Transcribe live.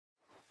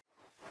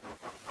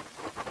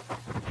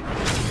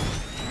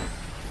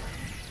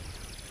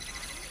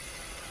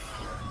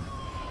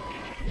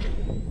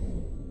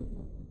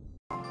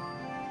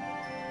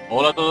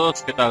Hola a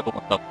todos, ¿qué tal?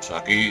 ¿Cómo estamos?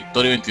 Aquí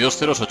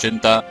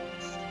Tori22080.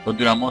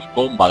 Continuamos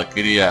con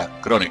Valkyria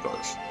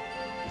Chronicles.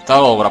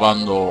 Estaba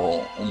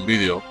grabando un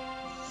vídeo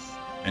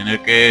en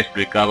el que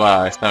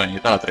explicaba esta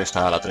viñeta, la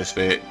 3A, la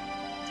 3B,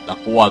 la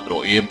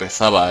 4 y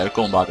empezaba el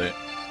combate.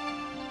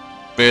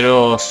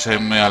 Pero se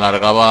me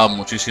alargaba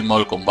muchísimo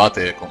el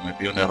combate,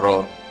 cometí un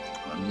error.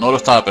 No lo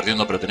estaba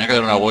perdiendo, pero tenía que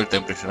dar una vuelta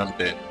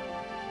impresionante.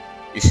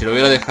 Y si lo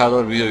hubiera dejado,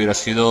 el vídeo hubiera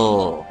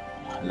sido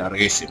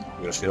larguísimo,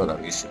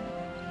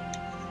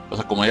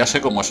 Entonces, como ya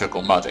sé cómo es el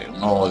combate,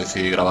 no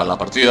decidí grabar la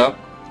partida.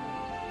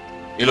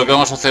 Y lo que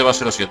vamos a hacer va a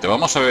ser lo siguiente.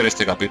 Vamos a ver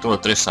este capítulo,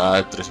 el 3A,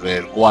 el 3B,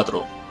 el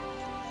 4.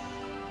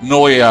 No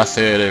voy a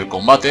hacer el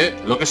combate.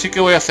 Lo que sí que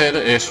voy a hacer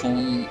es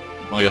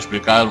voy a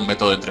explicar un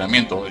método de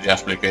entrenamiento. Ya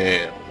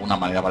expliqué una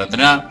manera para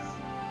entrenar.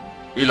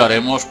 Y lo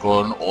haremos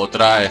con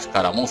otra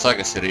escaramuza,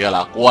 que sería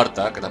la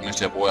cuarta, que también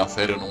se puede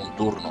hacer en un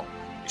turno.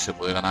 Y se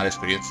puede ganar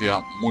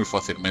experiencia muy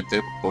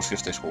fácilmente por si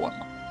estáis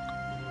jugando.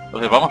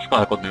 Entonces vamos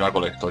a continuar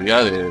con la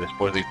historia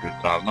después de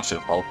infiltrarnos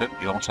en Fouzen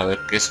y vamos a ver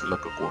qué es lo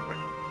que ocurre.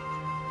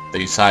 The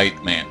Inside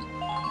Man.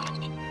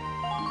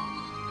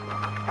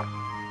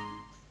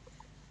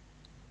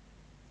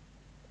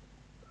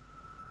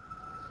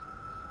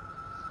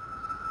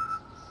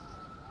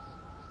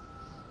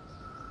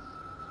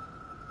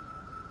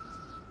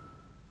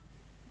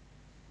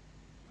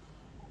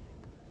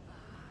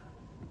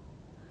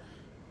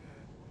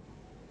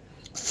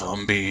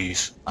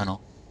 Zombies. Ah,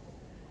 no.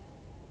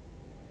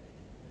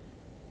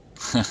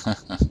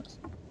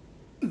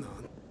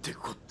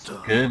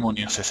 ¿Qué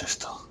demonios es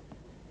esto?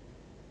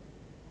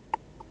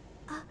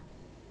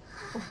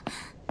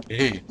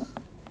 ¡Ey!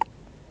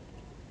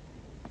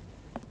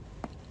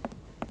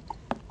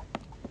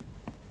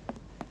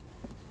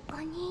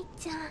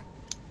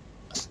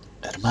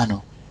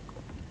 Hermano.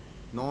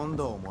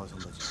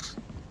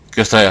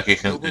 ¿Qué os trae aquí,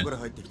 gente?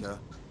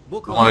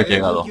 ¿Cómo habéis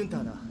llegado?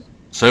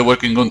 Soy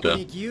Welkin.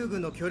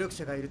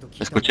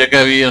 Escuché que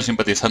había un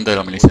simpatizante de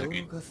la milicia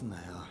aquí.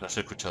 Lo has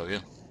escuchado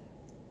bien.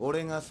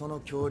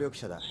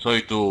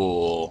 Soy tu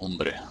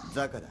hombre.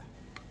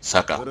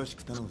 Saka.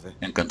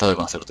 Encantado de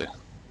conocerte.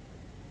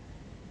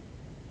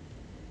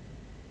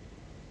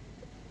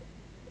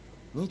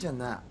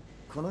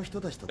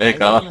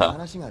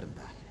 Calabaza.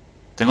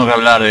 Tengo que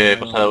hablar de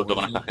cosas de auto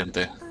con esta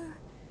gente.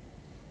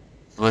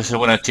 ¿Puedes ser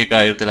buena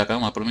chica e irte a la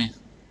cama por mí?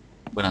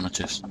 Buenas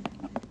noches.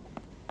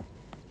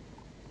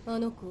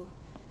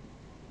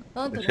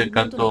 ¿Ese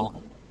encanto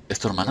es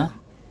tu hermana?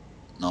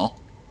 No.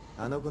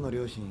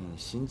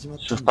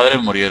 Sus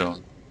padres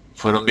murieron.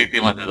 Fueron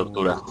víctimas de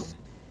tortura.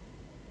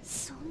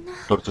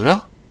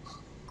 ¿Tortura?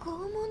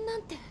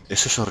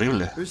 Eso es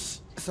horrible.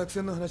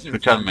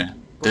 Escuchadme.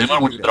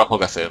 Tenemos mucho trabajo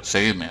que hacer.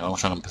 Seguidme.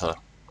 Vamos a empezar.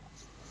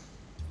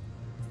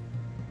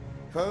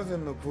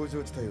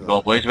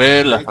 Como podéis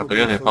ver, las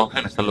factorías de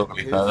Fouzen están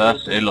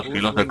localizadas en los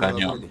filos del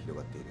cañón,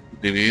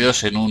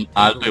 divididos en un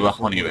alto y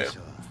bajo nivel.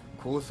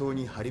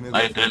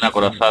 Hay un tren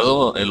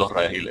acorazado en los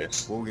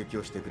raíles,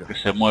 que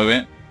se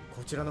mueve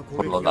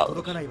por los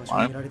lados,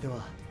 ¿vale?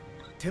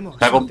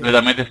 Está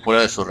completamente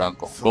fuera de su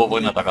rango. ¿Cómo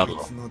pueden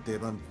atacarlo?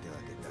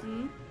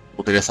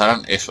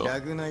 Utilizarán eso.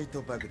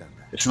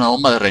 Es una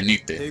bomba de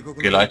Renite,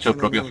 que lo ha hecho el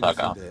propio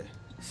Saka.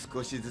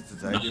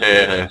 Nos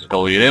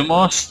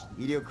escabulliremos.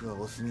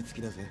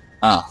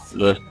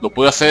 Lo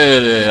puedo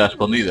hacer a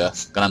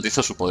escondidas.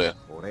 Garantizo su poder.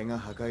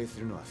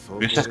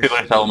 ¿Piensas que con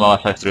esta bomba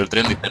vas a destruir el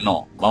tren? Dice,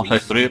 no, vamos a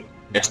destruir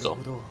esto,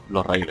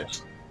 los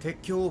raíles.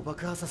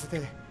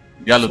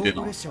 Ya lo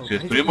entiendo. Si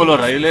destruimos los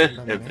raíles,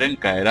 el tren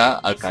caerá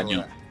al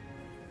cañón.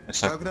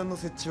 Exacto.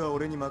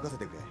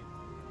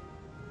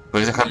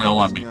 Podéis dejarme la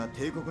bomba a mí.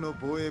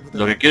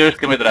 Lo que quiero es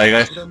que me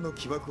traigáis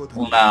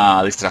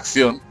una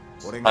distracción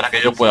para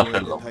que yo pueda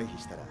hacerlo.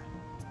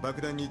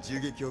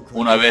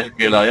 Una vez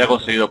que la haya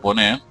conseguido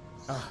poner,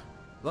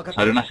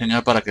 haré una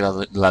señal para que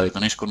la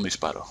detonéis con un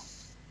disparo.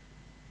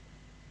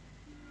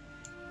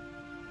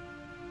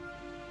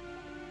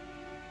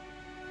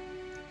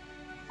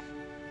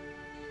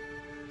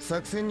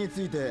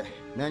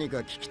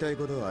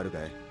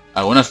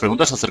 ¿Algunas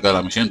preguntas acerca de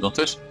la misión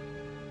entonces?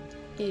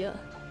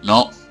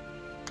 No,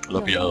 lo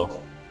he pillado.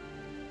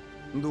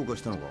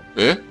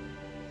 ¿Eh?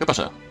 ¿Qué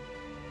pasa?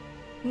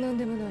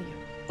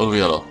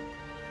 Olvídalo.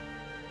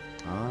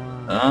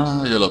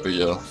 Ah, yo lo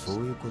pillo.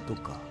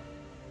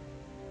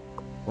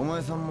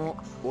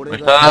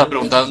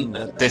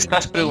 Te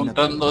estás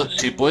preguntando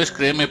si puedes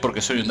creerme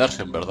porque soy un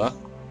Darsen, ¿verdad?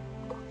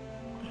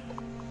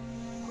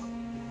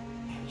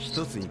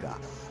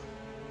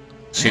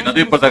 Si no te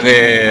importa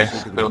que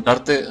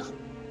preguntarte,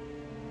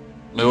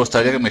 me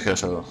gustaría que me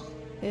dijeras algo.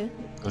 ¿El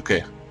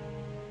qué?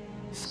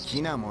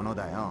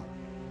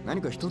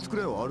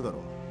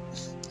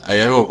 ¿Hay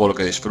algo con lo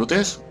que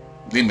disfrutes?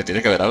 Dime,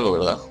 tiene que haber algo,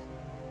 ¿verdad?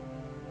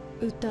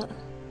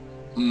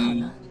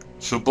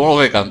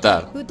 Supongo que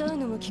cantar.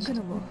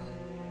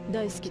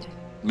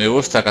 Me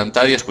gusta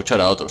cantar y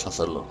escuchar a otros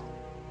hacerlo.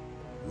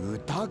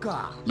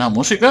 ¿Una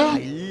música?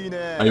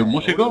 ¿Hay un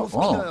músico?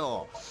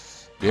 Oh,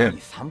 bien.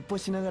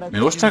 Me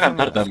gusta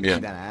cantar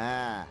también.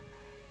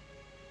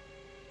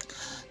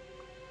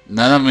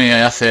 Nada me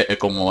hace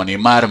como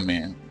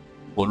animarme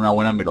con una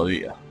buena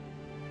melodía.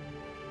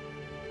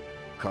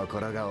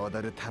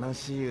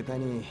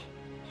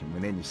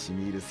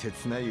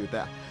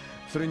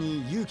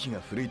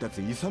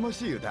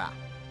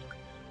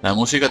 La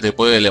música te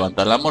puede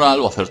levantar la moral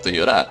o hacerte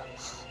llorar.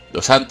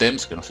 Los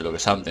anthems, que no sé lo que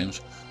es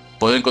anthems,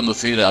 pueden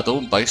conducir a todo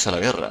un país a la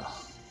guerra.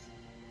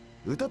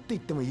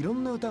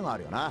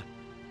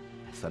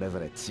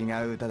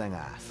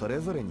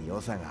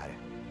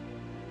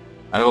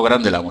 Algo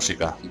grande la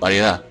música,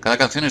 variedad. Cada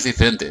canción es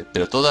diferente,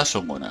 pero todas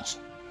son buenas.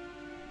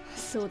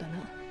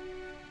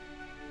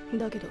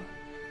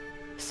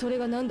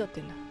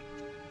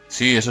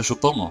 Sí, eso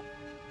supongo.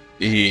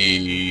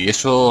 ¿Y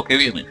eso qué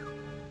viene?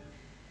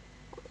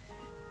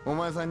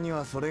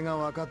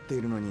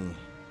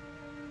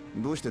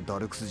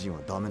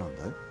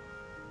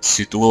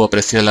 Si tú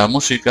aprecias la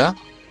música,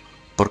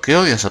 ¿por qué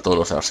odias a todos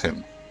los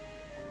Arsen?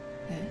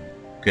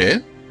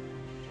 ¿Qué?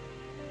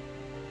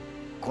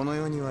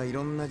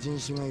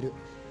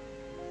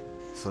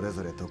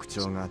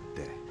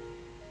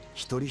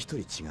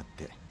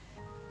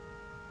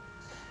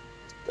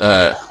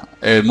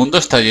 El mundo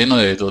está lleno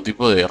de todo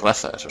tipo de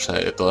razas, o sea,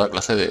 de toda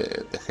clase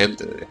de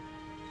gente.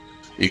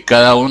 Y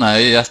cada una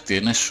de ellas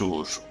tiene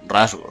sus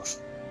rasgos.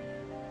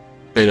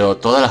 Pero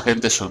toda la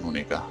gente son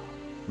única.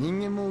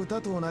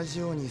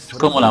 Es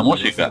como la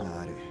música.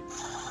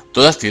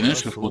 Todas tienen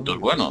sus puntos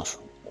buenos.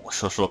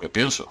 Eso es lo que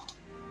pienso.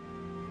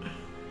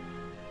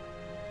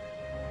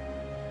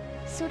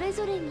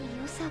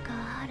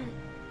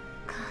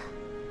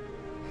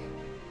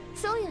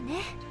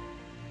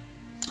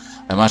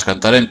 Además,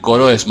 cantar en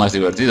coro es más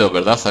divertido,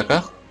 ¿verdad,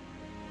 Zaka?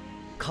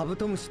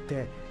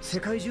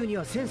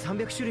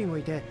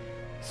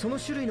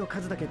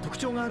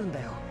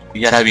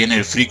 Y ahora viene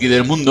el friki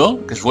del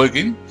mundo, que es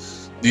Welkin.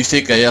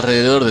 Dice que hay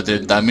alrededor de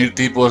 30.000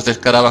 tipos de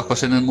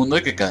escarabajos en el mundo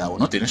y que cada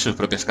uno tiene sus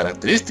propias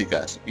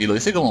características. Y lo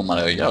dice como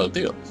maravillado,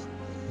 tío.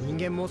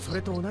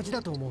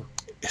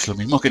 Es lo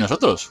mismo que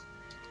nosotros.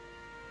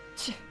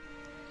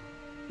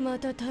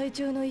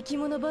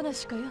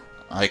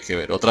 Hay que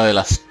ver, otra de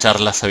las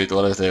charlas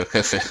habituales del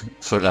jefe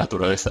sobre la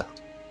naturaleza.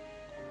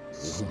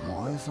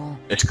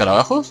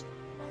 ¿Escarabajos?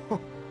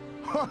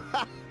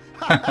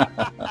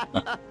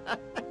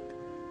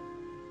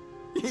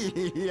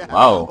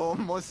 Wow,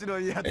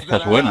 esta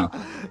es buena.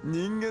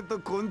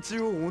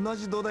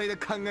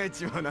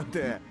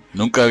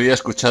 Nunca había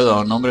escuchado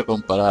a un hombre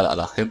comparar a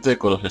la gente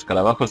con los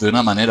escarabajos de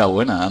una manera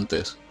buena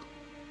antes.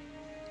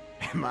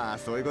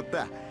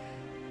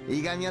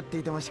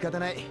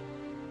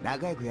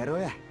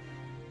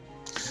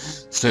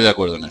 Estoy de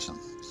acuerdo en eso.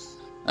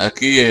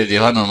 Aquí el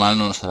llevar normal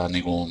no nos hará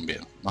ningún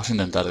bien. Vamos a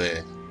intentar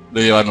de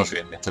llevarnos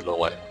bien, de hacerlo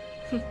guay.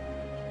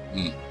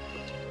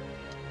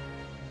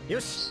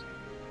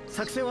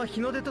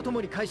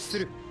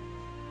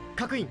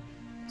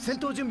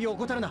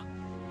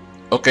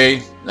 Ok,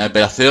 la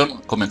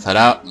operación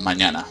comenzará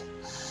mañana.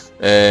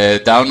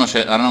 No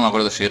sé, ahora no me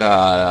acuerdo si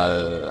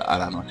era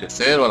al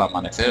anochecer o al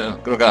amanecer.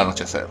 Creo que al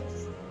anochecer.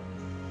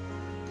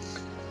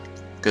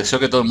 Que deseo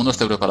que todo el mundo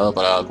esté preparado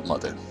para el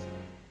combate.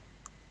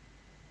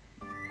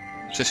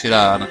 No sé si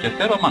era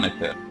anochecer o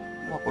amanecer.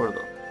 No me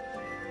acuerdo.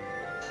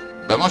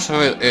 Vamos a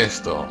ver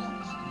esto.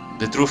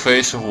 The True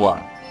Face of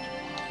War.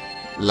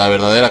 La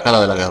verdadera cara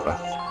de la guerra.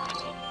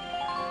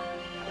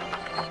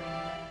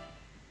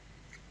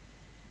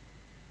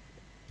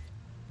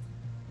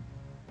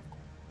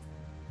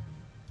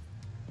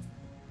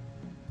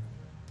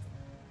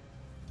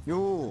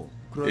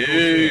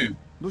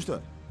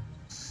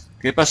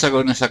 ¿Qué pasa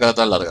con esa cara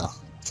tan larga?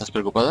 ¿Estás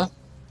preocupada?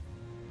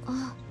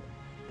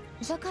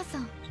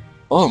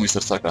 Oh,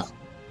 Mr. Zaka.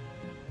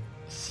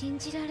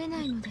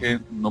 Que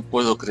no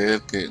puedo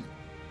creer que...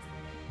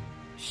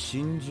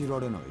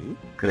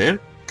 ¿Creer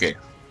qué?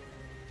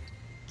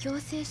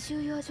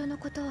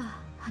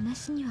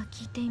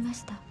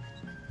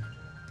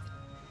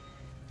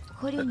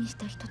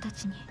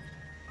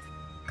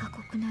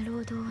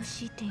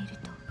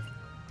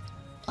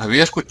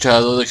 Había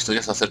escuchado de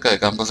historias acerca de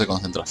campos de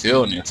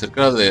concentración y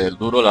acerca del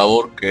duro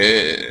labor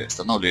que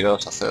están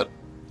obligados a hacer.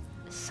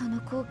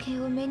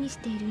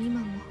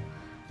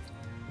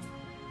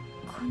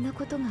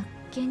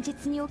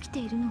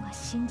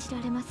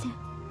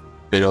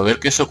 Pero ver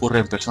que eso ocurre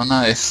en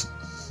persona es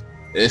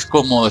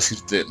como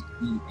decirte,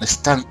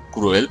 es tan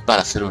cruel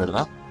para ser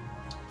verdad.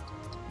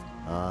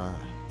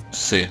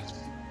 Sí.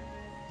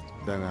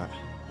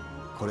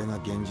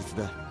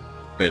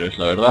 Pero es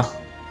la verdad.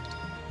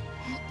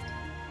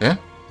 ¿Eh?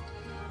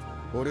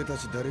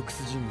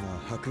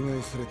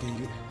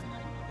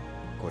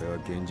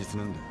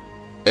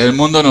 El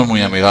mundo no es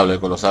muy amigable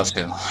con los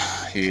Arsen,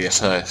 y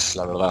esa es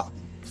la verdad.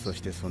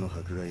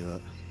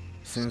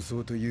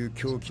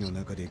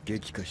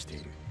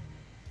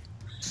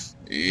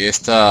 Y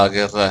esta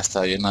guerra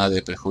está llena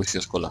de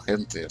prejuicios con la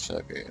gente, o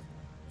sea que...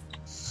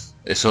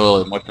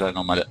 Eso demuestra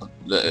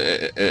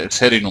el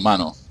ser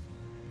inhumano.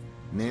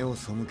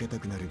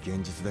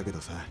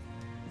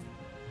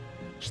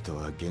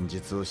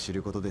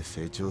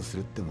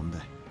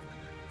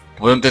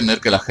 Puedo entender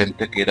que la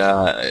gente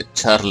quiera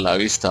echar la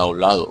vista a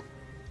un lado,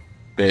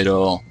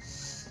 pero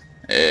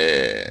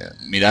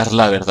mirar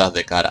la verdad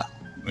de cara,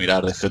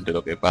 mirar de frente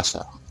lo que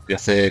pasa, te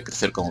hace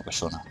crecer como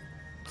persona.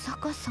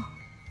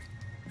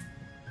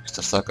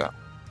 Esto es Zaka.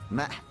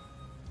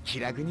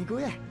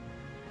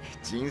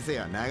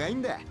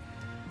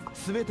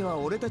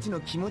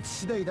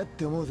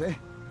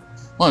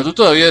 Bueno, tú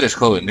todavía eres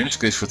joven, tienes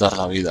que disfrutar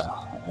la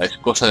vida. Es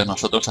cosa de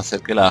nosotros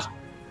hacer que la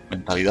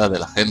mentalidad de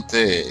la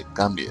gente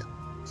cambie.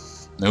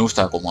 Me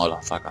gusta cómo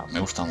habla Zaka, me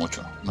gusta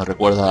mucho. Me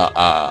recuerda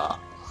a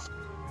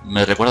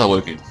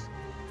Welkin.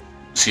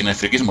 Sin el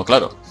friquismo,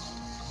 claro.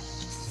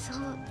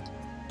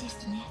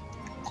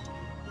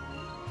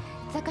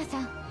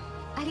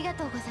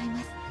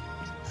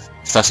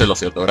 Estás en lo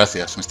cierto,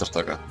 gracias, Mr.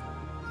 Zaka.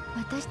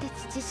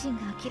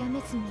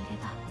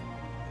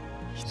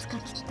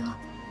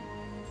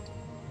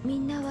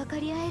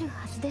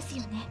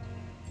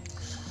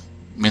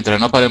 Mientras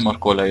no paremos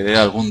con la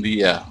idea, algún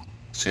día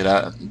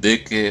será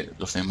de que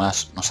los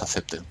demás nos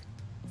acepten.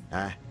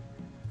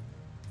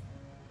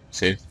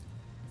 Sí.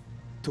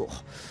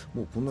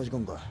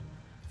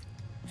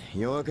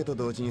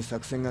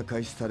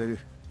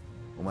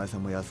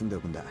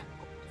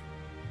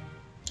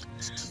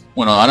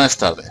 Bueno, ahora es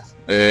tarde.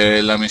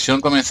 La misión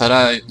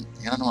comenzará...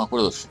 Ya no me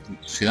acuerdo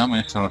si da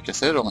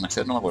anochecer o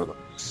amanecer, no me acuerdo.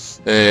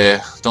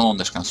 Toma un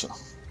descanso.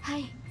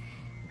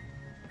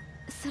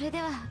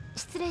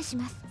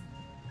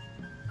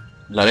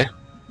 La haré.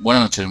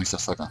 Buenas noches, Mr.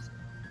 Zaka.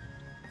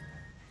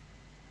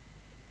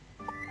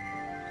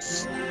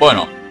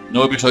 Bueno,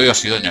 nuevo episodio ha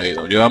sido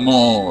añadido.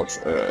 Llevamos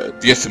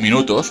 10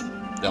 minutos.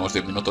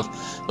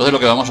 Entonces lo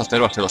que vamos a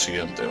hacer va a ser lo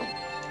siguiente.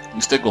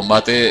 Este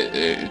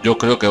combate yo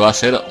creo que va a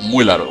ser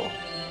muy largo.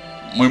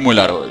 Muy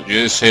largo.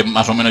 Yo sé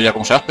más o menos ya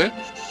cómo se hace.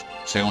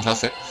 Sé cómo se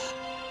hace.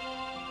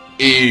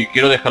 Y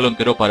quiero dejarlo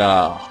entero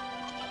para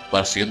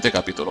el siguiente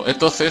capítulo.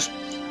 Entonces,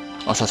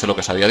 vamos a hacer lo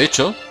que os había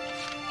dicho.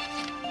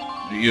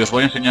 Y os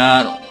voy a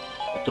enseñar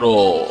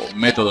otro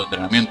método de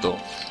entrenamiento.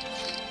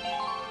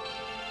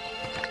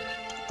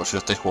 Por si lo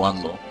estáis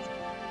jugando.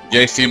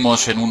 Ya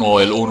hicimos en uno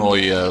el 1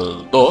 y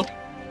el 2.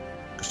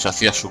 Que se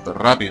hacía súper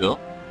rápido.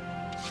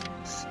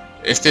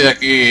 Este de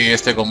aquí,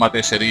 este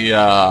combate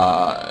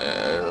sería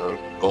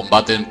el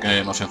combate en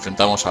que nos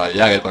enfrentamos a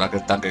Jagger con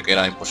aquel tanque que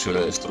era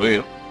imposible de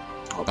destruir.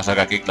 Lo que pasa es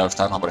que aquí, claro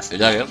está, no aparece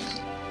Jagger.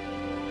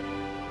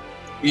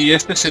 Y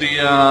este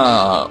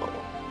sería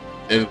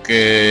el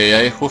que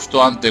hay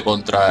justo antes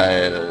contra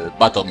el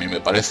Batomy,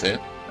 me parece,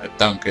 el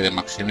tanque de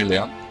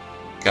Maximilian,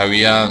 que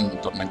habían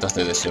tormentas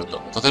de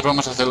desierto. Entonces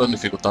vamos a hacerlo en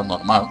dificultad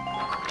normal.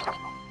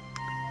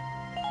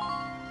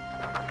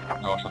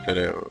 Vamos a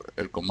hacer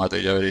el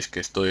combate, ya veréis que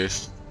esto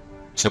es...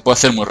 Se puede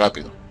hacer muy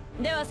rápido.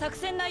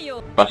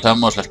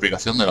 Pasamos la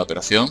explicación de la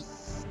operación.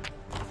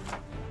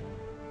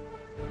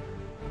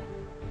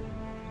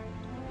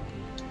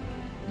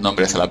 No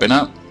merece la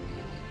pena.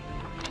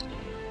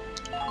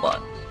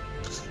 Bueno.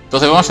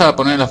 Entonces vamos a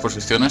poner las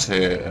posiciones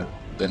de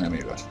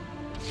enemigos.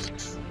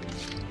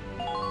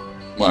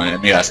 Bueno,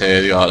 enemigas,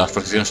 digo, las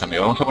posiciones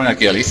amigas. Vamos a poner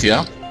aquí a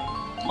Alicia.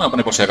 Voy a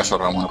poner por si acaso a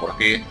Ramona por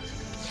aquí.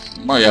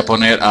 Voy a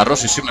poner a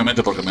Rosy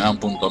simplemente porque me da un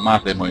punto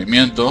más de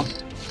movimiento.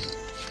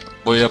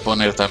 Voy a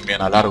poner también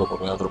a Largo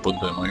porque me da otro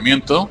punto de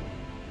movimiento.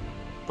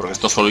 Porque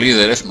estos son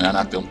líderes, me dan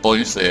action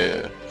points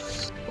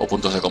o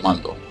puntos de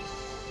comando.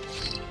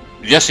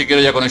 Ya si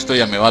quiero ya con esto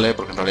ya me vale,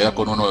 porque en realidad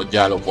con uno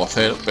ya lo puedo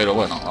hacer. Pero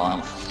bueno,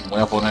 vamos,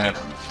 voy a poner...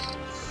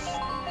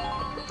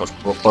 Pues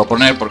por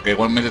poner, porque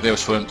igualmente te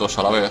suben todos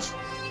a la vez.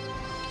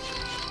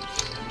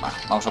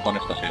 Vamos a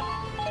poner esto así.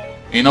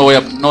 Y no voy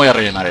a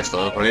rellenar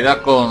esto. En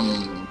realidad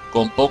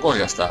con pocos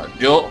ya está.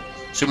 Yo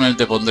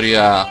simplemente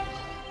pondría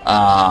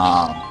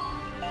a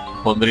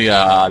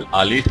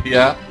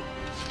Alicia,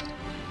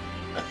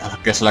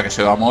 que es la que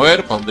se va a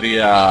mover,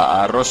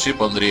 pondría a Rosy,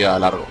 pondría a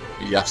Largo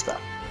y ya está.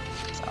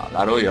 O sea, a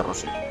Largo y a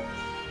Rosy.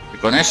 Y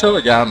con eso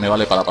ya me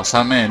vale para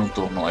pasarme en un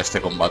turno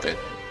este combate.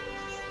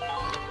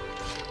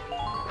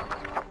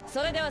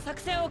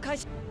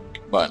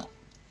 Bueno.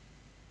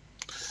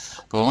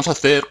 Pues vamos a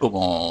hacer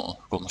como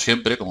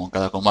siempre, como en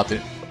cada combate.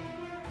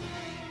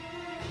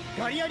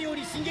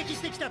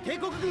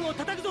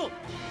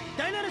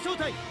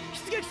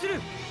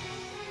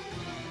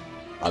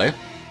 Vale.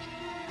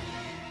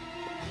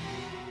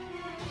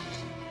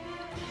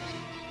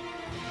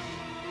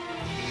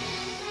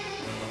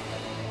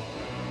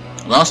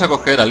 Vamos a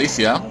coger a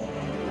Alicia.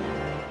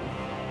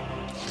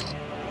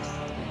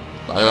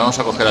 Vale, vamos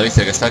a coger a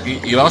Alicia que está aquí.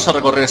 Y vamos a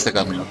recorrer este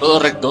camino, todo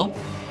recto.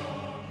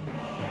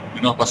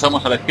 Y nos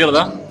pasamos a la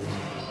izquierda.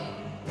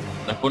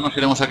 Después nos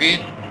iremos aquí.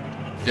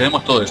 Y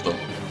haremos todo esto.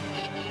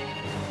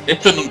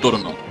 Esto en un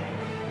turno.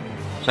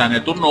 O sea, en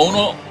el turno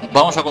 1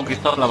 vamos a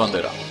conquistar la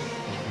bandera.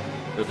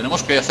 Pero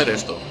tenemos que hacer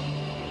esto.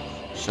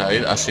 O sea,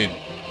 ir así.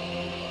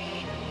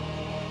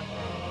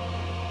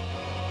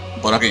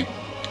 Por aquí.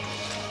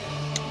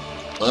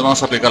 Entonces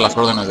vamos a aplicar las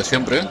órdenes de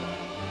siempre.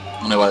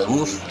 Una va de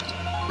bus.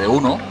 De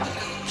 1.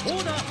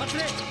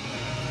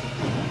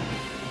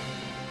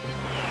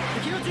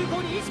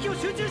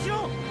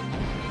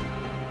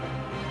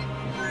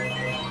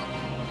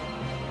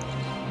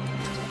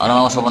 Ahora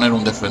vamos a poner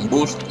un defense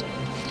boost.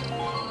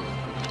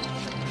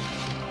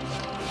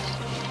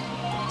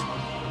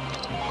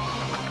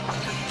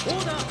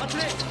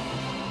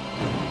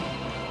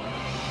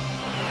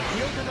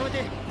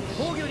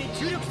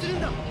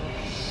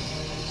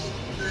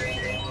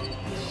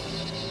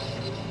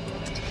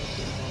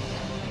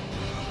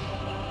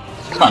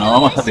 Bueno,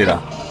 vamos a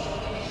tirar.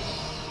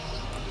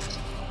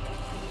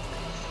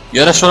 Y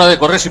ahora es hora de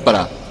correr sin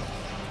parar.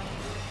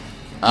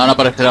 Ahora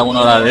aparecerá uno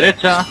a la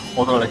derecha,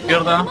 otro a la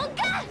izquierda.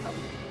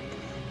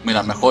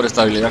 Mira, mejor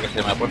estabilidad que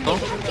se me ha puesto.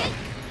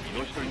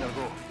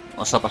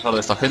 Vamos a pasar de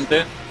esta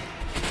gente.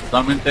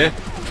 Totalmente.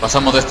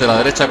 Pasamos desde la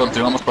derecha,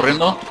 continuamos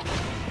corriendo.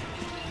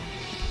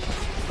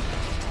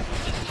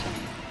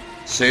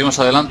 Seguimos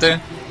adelante.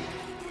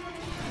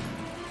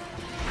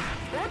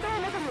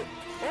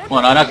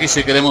 Bueno, ahora aquí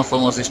si queremos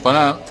podemos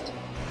disparar.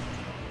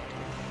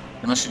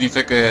 Que no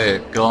significa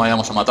que lo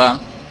vayamos a matar.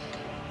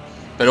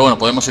 Pero bueno,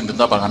 podemos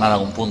intentar para ganar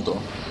algún punto.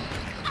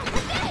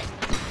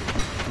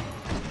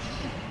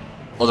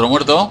 Otro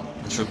muerto,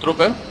 es el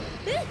trooper.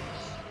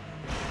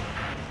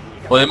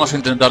 Podemos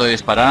intentar de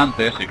disparar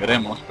antes si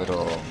queremos,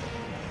 pero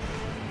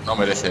no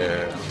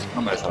merece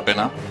la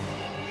pena.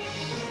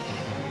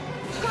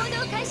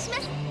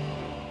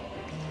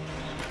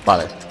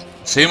 Vale,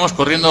 seguimos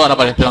corriendo. Ahora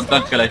aparecerá un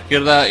tanque a la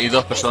izquierda y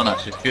dos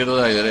personas,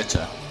 izquierda y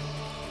derecha.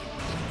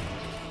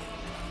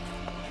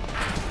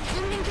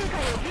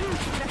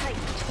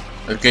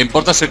 El que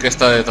importa es el que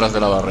está detrás de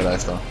la barrera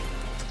esta.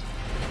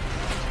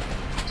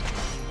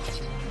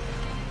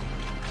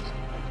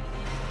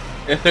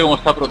 Este, como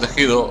está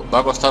protegido, va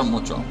a costar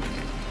mucho.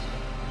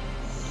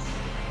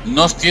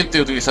 No os tiente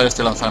utilizar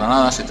este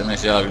lanzagranadas si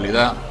tenéis ya la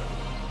habilidad.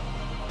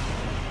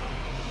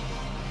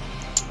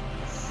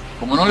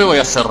 Como no le voy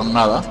a hacer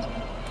nada,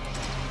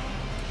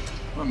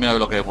 mira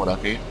lo que hay por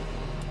aquí.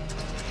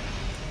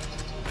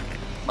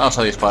 Vamos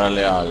a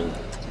dispararle al...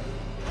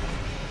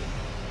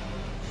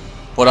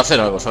 por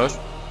hacer algo, ¿sabes?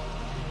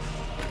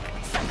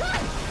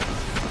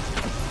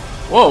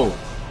 ¡Wow!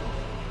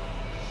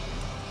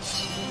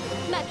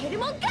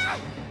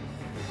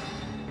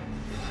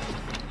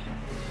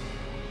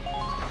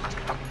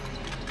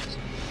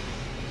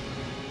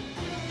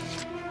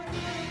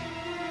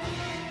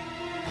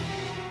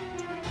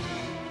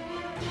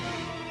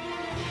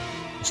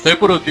 Estoy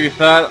por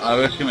utilizar, a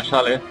ver si me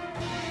sale,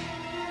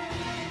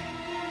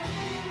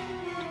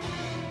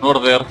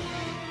 order.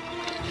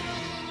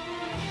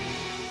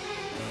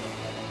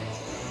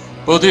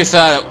 Puedo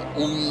utilizar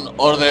un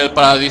order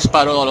para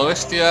disparo a lo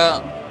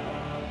bestia.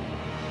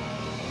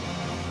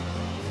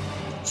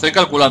 Estoy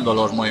calculando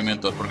los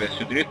movimientos, porque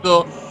si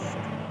utilizo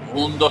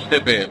un 2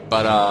 TP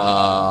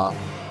para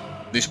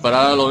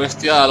disparar a lo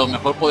bestia, a lo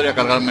mejor podría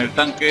cargarme el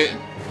tanque.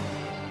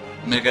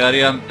 Me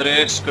quedarían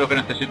 3, creo que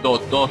necesito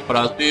 2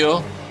 para el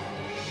tío.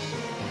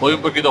 Voy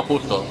un poquito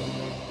justo,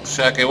 o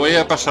sea que voy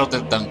a pasar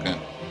del tanque.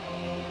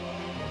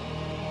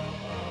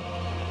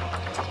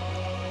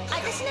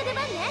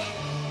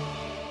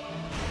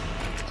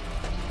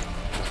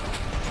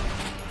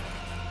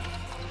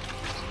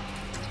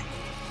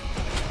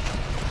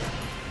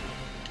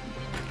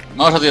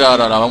 Vamos a tirar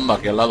ahora la bomba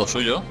aquí al lado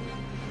suyo.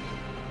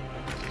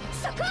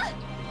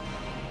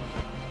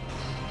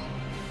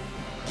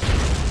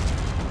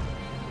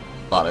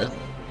 Vale.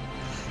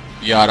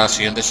 Y ahora el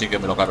siguiente sí que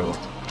me lo cargo.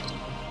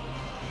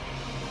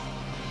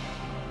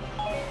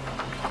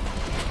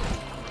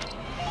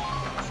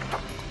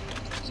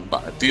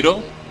 Vale,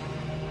 tiro.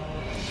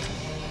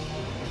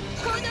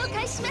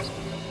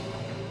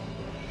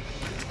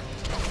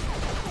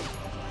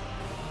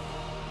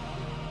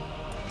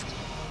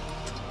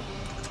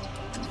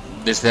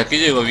 Desde aquí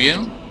llego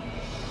bien.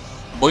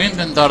 Voy a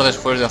intentar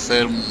después de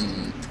hacer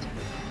un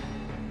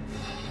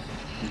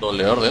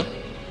doble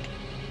order.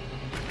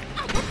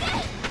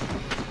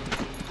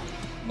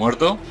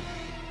 Muerto.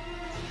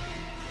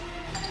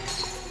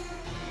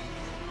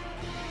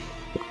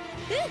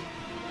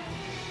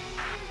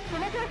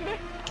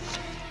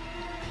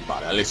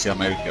 Vale, Alicia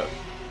Melchior.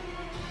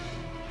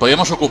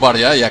 Podríamos ocupar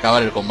ya y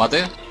acabar el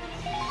combate.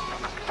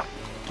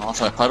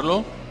 Vamos a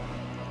dejarlo.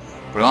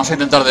 Pero vamos a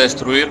intentar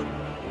destruir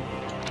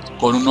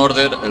con un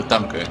order el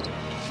tanque.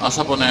 Vamos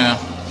a poner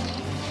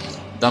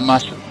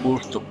damage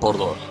boost por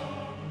 2.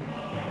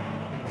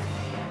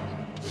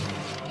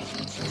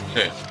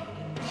 Sí.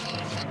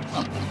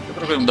 Yo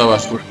creo que un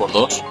damage boost por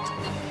 2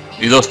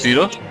 y 2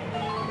 tiros.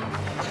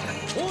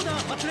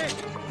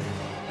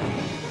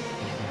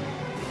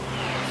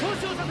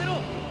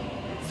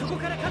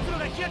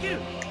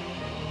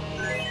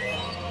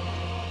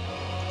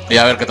 Y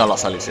a ver qué tal la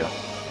Alicia.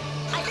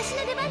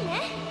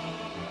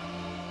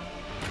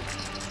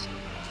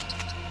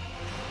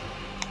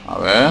 A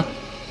ver.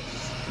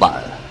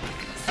 Vale.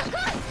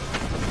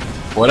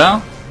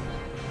 Fuera.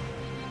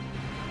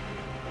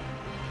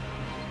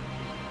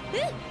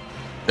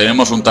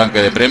 Tenemos un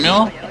tanque de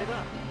premio.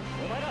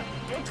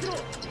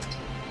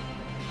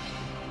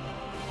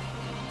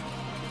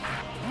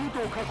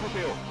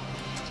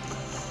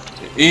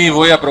 Y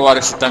voy a probar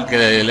ese tanque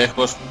de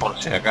lejos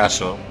por si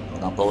acaso.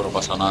 Tampoco no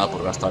pasa nada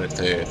por gastar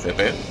este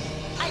CP.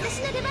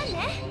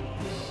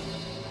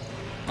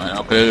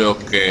 Bueno, creo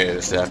que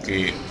desde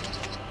aquí...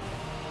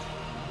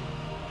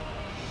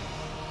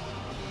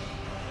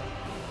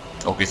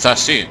 O quizás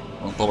sí,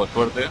 un poco de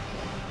suerte.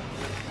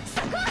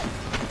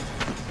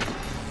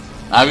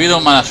 Ha habido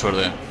mala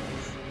suerte.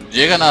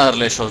 Llegan a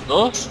darle esos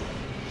dos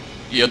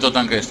y otro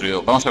tanque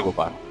destruido. Vamos a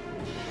ocupar.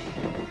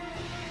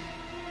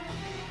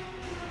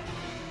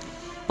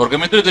 Porque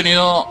me he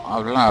entretenido a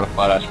hablar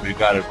para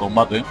explicar el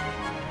combate.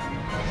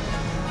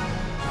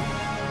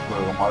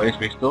 Porque como habéis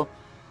visto,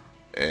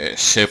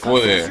 se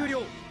puede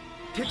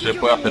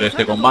hacer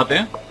este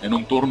combate en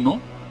un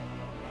turno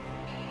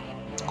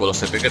con los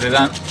CP que te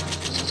dan,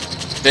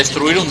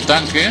 destruir un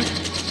tanque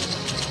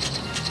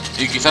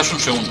y quizás un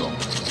segundo.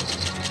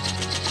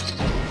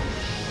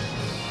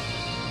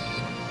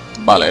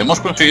 Vale, hemos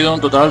conseguido un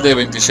total de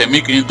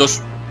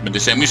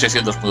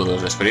 26.600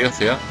 puntos de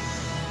experiencia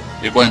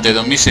y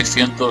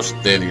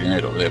 42.600 de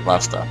dinero, de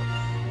pasta.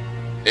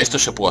 Esto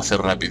se puede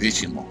hacer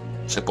rapidísimo,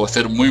 se puede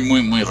hacer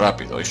muy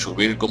rápido y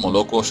subir como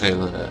locos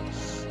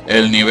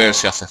el nivel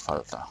si hace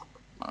falta.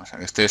 O sea,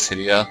 este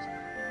sería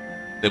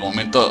de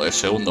momento el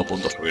segundo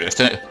punto a subir.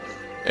 Este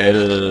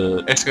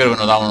creo que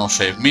nos da unos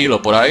 6.000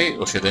 o por ahí,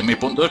 o 7.000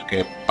 puntos,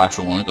 que para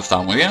su momento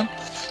estaba muy bien,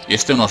 y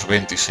este unos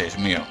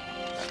 26.000. O sea,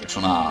 que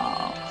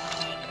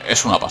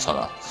es una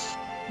pasada.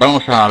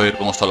 Vamos a ver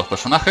cómo están los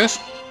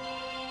personajes.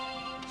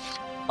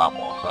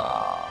 Vamos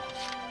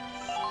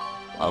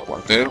al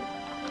cuartel.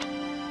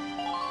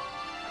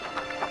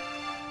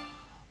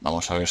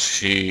 Vamos a ver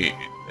si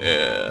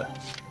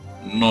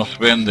nos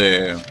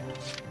vende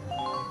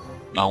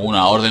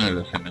alguna orden en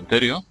el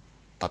cementerio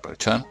para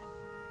aprovechar.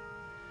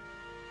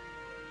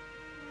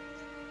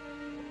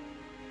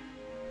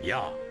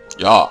 Ya.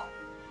 No.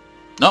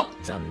 No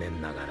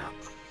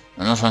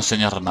nos va a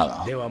enseñar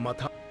nada.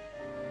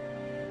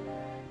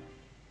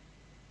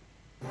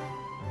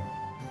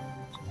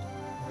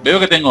 Veo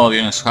que tengo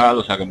bien sal,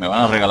 o sea que me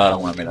van a regalar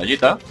alguna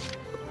medallita.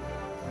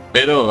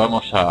 Pero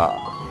vamos a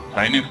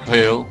Training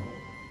Fail.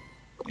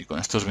 Y con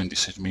estos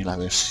 26.000 a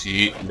ver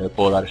si le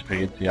puedo dar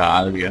experiencia a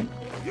alguien.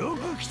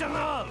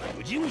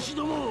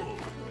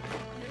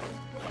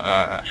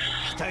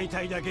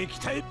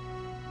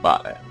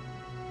 Vale.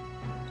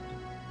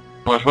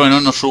 Pues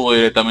bueno, no subo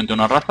directamente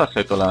una raza,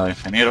 excepto la de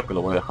ingeniero, que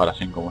lo voy a dejar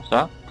así como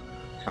está. O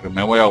sea que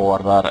me voy a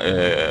guardar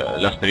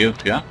la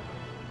experiencia.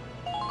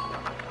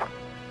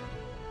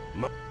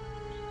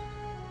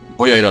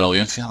 Voy a ir a la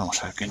audiencia,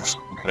 vamos a ver qué nos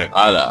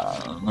regala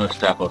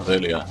nuestra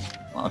Cordelia.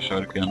 Vamos a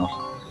ver qué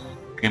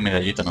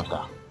medallita nos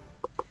da.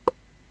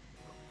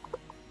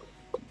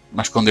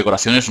 Más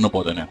condecoraciones no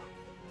puedo tener.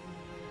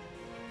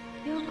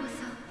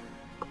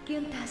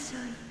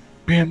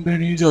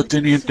 Bienvenido,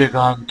 Teniente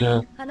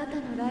Gunter.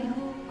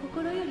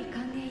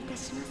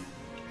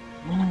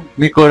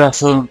 Mi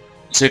corazón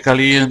se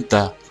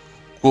calienta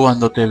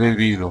cuando te ve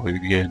vivo y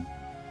bien.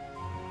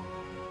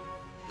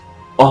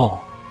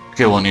 Oh,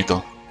 qué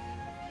bonito.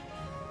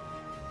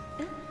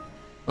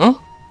 ¿Oh?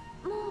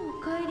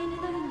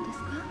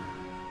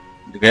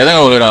 ¿Que ya tengo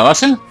que volver a la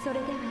base? ¿No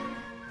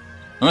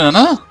me da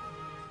nada?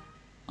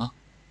 Ah,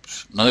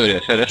 pues no debería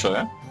de ser eso,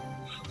 ¿eh?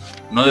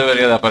 No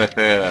debería de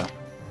aparecer...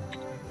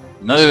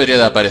 No debería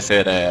de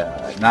aparecer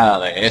nada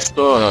de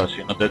esto,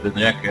 si no te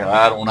tendría que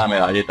dar una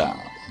medallita.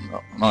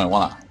 No me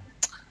mola.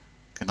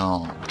 Que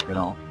no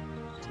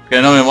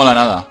me mola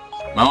nada.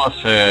 Vamos,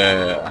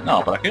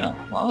 no, por aquí no.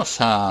 Vamos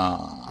a...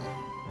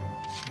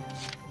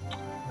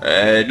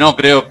 no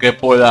creo que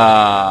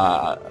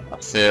pueda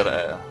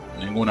hacer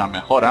ninguna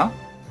mejora.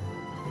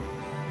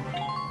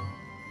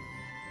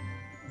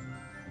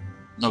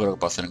 No creo que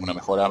pueda hacer ninguna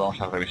mejora. Vamos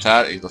a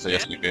revisar y entonces ya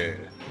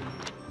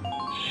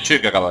sí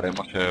que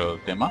acabaremos el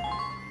tema.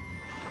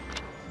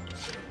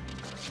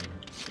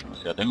 O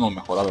sea, tengo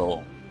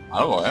mejorado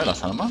algo,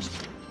 las armas.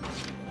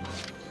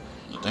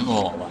 Lo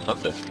tengo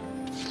bastante.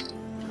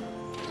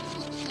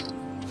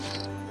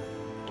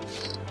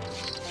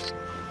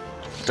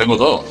 Tengo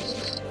todo.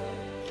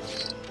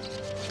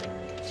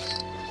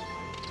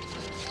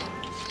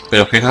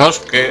 Pero fijaos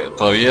que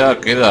todavía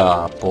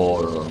queda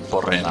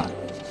por reinar.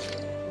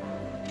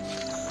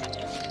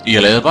 ¿Y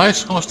el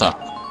Advice cómo está?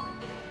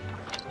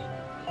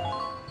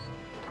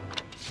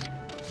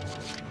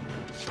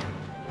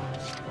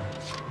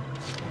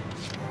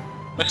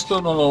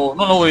 Esto no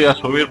lo voy a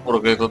subir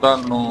porque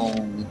total no...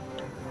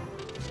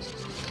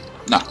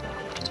 Nah.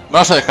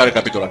 Vamos a dejar el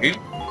capítulo aquí.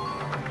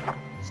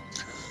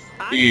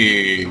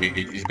 Y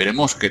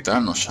veremos qué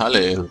tal nos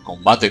sale el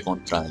combate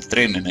contra el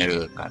tren en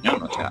el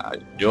cañón. O sea,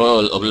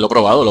 yo lo he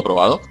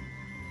probado.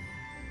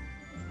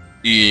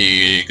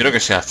 Y creo que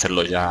sé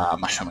hacerlo ya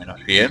más o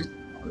menos bien.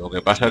 Lo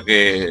que pasa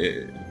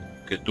que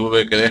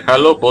tuve que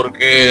dejarlo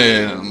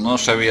porque no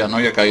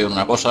había caído en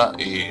una cosa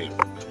y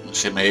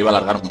se me iba a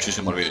alargar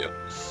muchísimo el vídeo.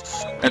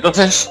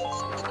 Entonces,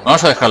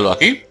 vamos a dejarlo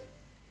aquí.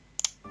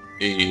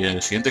 Y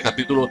el siguiente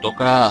capítulo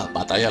toca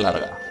batalla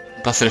larga.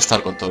 Un placer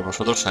estar con todos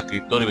vosotros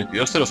aquí,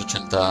 Tony22 de los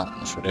 80.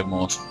 Nos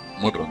veremos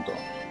muy pronto.